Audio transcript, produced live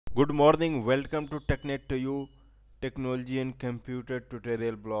Good morning, welcome to TechNet to you, technology and computer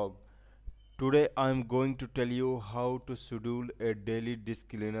tutorial blog. Today I am going to tell you how to schedule a daily disk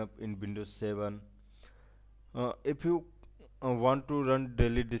cleanup in Windows 7. If you want to run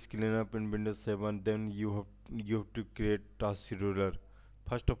daily disk cleanup in Windows 7, then you have to create task scheduler.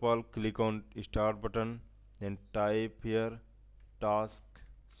 First of all, click on start button, then type here task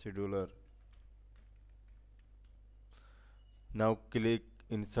scheduler. Now click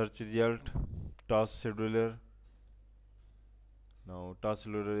in search result task scheduler. Now task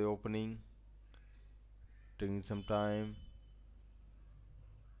loader is opening, taking some time.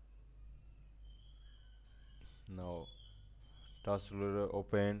 Now task loader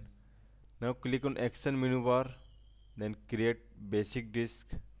open. Now click on action menu bar, then create basic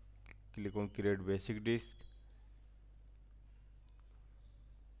disk. Click on create basic disk.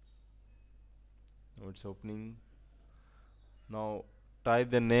 Now it's opening. Now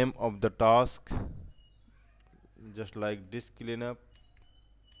type the name of the task, just like disk cleanup.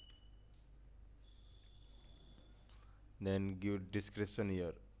 Then give description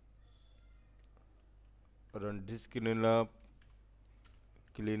here. Run disk cleanup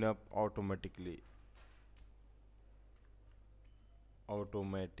automatically.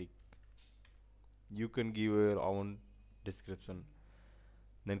 Automatic. You can give your own description.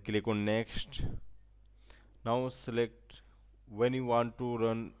 Then click on next. Now select when you want to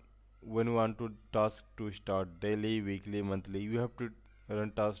run, when you want to task to start daily, weekly, monthly. You have to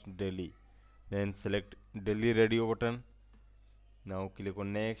run task daily. Then select daily radio button. Now click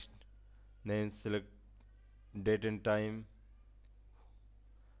on next. Then select date and time.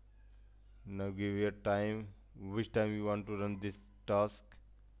 Now give your time, which time you want to run this task.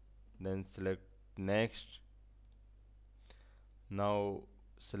 Then select next. Now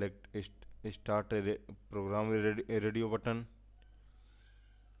select start a program a radio button.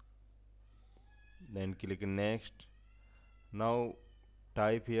 Then click next. Now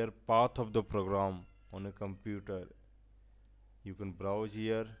type here path of the program on a computer. You can browse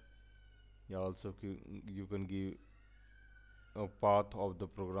here. You also you can give a path of the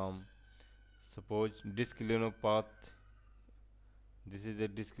program. Suppose disk cleanup path. This is a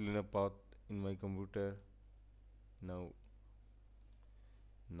disk cleanup path in my computer. Now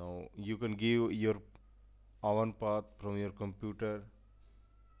you can give your own path from your computer.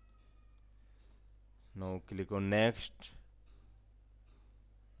 Now click on next.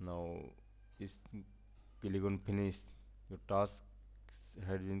 Now is click on finish. Your task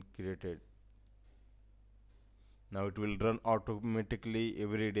has been created. Now it will run automatically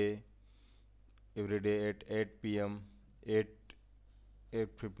every day at 8 p.m. 8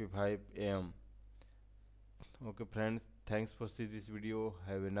 8:55 a.m. Okay friends, thanks for seeing this video.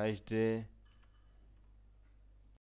 Have a nice day.